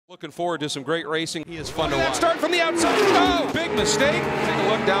Looking forward to some great racing. He is fun to watch. Start from the outside. Oh, big mistake. Take a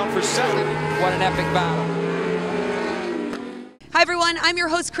look down for second. What an epic battle. Hi everyone, I'm your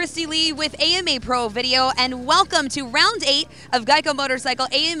host Cristy Lee with AMA Pro Video, and welcome to round 8 of Geico Motorcycle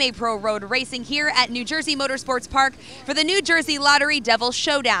AMA Pro Road Racing here at New Jersey Motorsports Park for the New Jersey Lottery Devil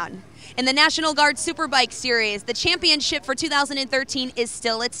Showdown. In the National Guard SuperBike Series, the championship for 2013 is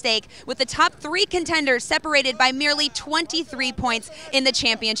still at stake, with the top 3 contenders separated by merely 23 points in the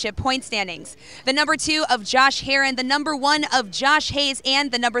championship point standings. The number 2 of Josh Herrin, the number 1 of Josh Hayes,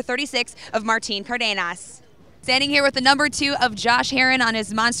 and the number 36 of Martin Cardenas. Standing here with the number 2 of Josh Herrin on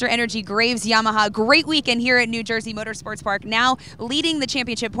his Monster Energy Graves Yamaha. Great weekend here at New Jersey Motorsports Park. Now leading the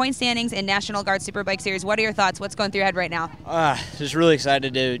championship point standings in National Guard Superbike Series. What are your thoughts? What's going through your head right now? Just really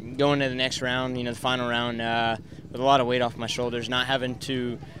excited to go into the next round, the final round, with a lot of weight off my shoulders. Not having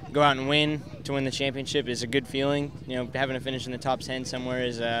to go out and win to win the championship is a good feeling. Having to finish in the top 10 somewhere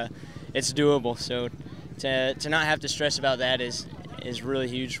is it's doable. So to not have to stress about that is really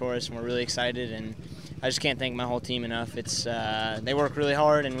huge for us, and we're really excited. And I just can't thank my whole team enough. It's they work really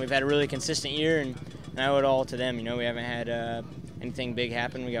hard, and we've had a really consistent year, and I owe it all to them. We haven't had anything big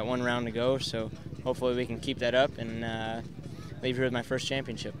happen. We got 1 round to go, so hopefully we can keep that up and leave here with my first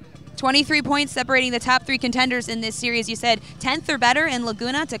championship. 23 points separating the top 3 contenders in this series. You said 10th or better in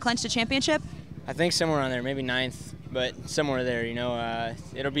Laguna to clinch the championship? I think somewhere around there, maybe 9th, but somewhere there.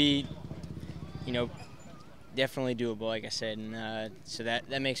 It'll be, definitely doable, like I said, and so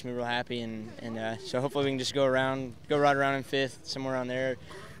that makes me real happy, and so hopefully we can just go right around in 5th, somewhere around there,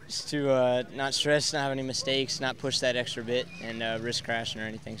 just to not stress, not have any mistakes, not push that extra bit, and risk crashing or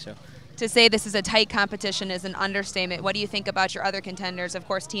anything. So to say this is a tight competition is an understatement. What do you think about your other contenders? Of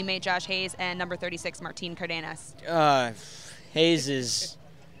course, teammate Josh Hayes and number 36 Martin Cardenas. Hayes is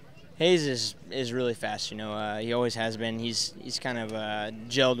really fast. He always has been. He's kind of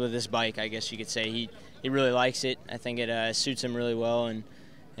gelled with this bike, I guess you could say. He really likes it. I think it suits him really well,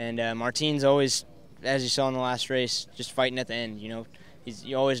 and Martin's always, as you saw in the last race, just fighting at the end. You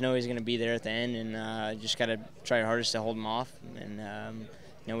always know he's going to be there at the end, and just got to try our hardest to hold him off, and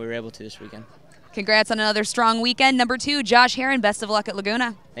we were able to this weekend. Congrats on another strong weekend. Number 2, Josh Herrin, best of luck at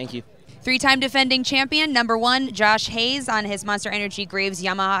Laguna. Thank you. 3-time defending champion, number 1, Josh Hayes on his Monster Energy Graves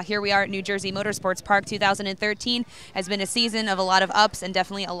Yamaha. Here we are at New Jersey Motorsports Park. 2013 has been a season of a lot of ups and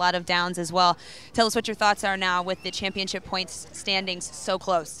definitely a lot of downs as well. Tell us what your thoughts are now with the championship points standings so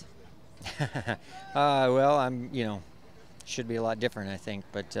close. Well, should be a lot different, I think,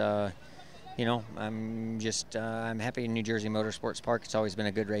 but I'm happy in New Jersey Motorsports Park. It's always been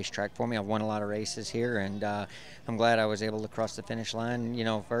a good racetrack for me. I've won a lot of races here, and I'm glad I was able to cross the finish line,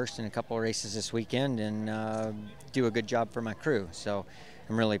 first in a couple of races this weekend, and do a good job for my crew. So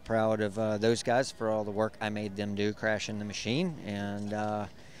I'm really proud of those guys for all the work I made them do crashing the machine, and a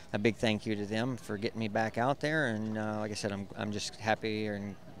big thank you to them for getting me back out there. And like I said, I'm just happy,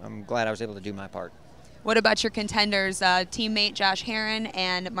 and I'm glad I was able to do my part. What about your contenders, teammate Josh Herrin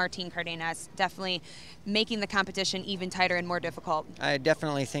and Martin Cardenas, definitely making the competition even tighter and more difficult? I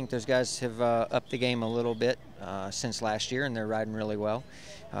definitely think those guys have upped the game a little bit since last year, and they're riding really well.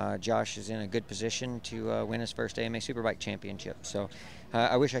 Josh is in a good position to win his first AMA Superbike championship. So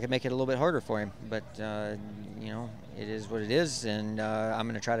I wish I could make it a little bit harder for him, but it is what it is, and I'm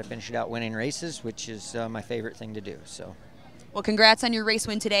going to try to finish it out winning races, which is my favorite thing to do. So. Well, congrats on your race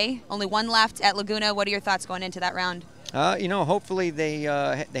win today. Only 1 left at Laguna. What are your thoughts going into that round? Hopefully they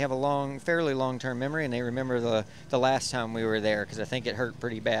have a fairly long-term memory, and they remember the last time we were there, because I think it hurt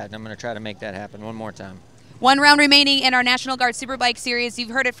pretty bad, and I'm going to try to make that happen one more time. 1 round remaining in our National Guard Superbike Series. You've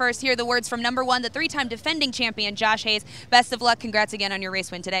heard it first. Hear the words from number 1, the 3-time defending champion, Josh Hayes. Best of luck. Congrats again on your race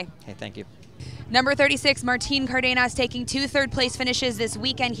win today. Hey, thank you. Number 36, Martin Cardenas, taking 2 third-place finishes this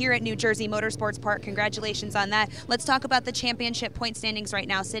weekend here at New Jersey Motorsports Park. Congratulations on that. Let's talk about the championship point standings right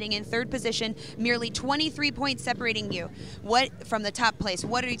now. Sitting in 3rd position, merely 23 points separating you. From the top place?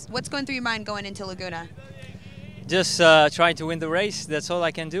 What's going through your mind going into Laguna? Just trying to win the race. That's all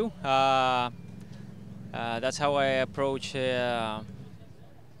I can do. That's how I approach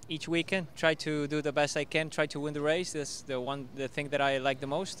each weekend. Try to do the best I can. Try to win the race. That's the thing that I like the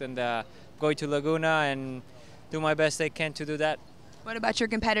most, and going to Laguna and do my best I can to do that. What about your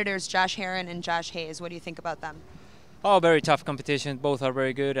competitors, Josh Herrin and Josh Hayes? What do you think about them? Oh, very tough competition. Both are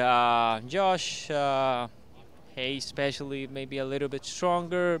very good. Josh Hayes especially maybe a little bit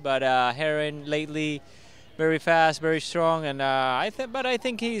stronger, but Herrin lately very fast, very strong, and I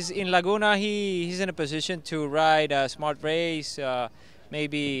think he's in Laguna. He's in a position to ride a smart race,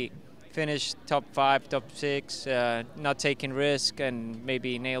 maybe finish top 5, top 6, not taking risk, and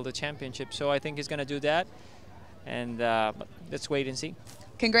maybe nail the championship. So I think he's going to do that, and let's wait and see.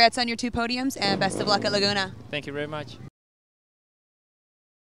 Congrats on your 2 podiums and best of luck at Laguna. Thank you very much.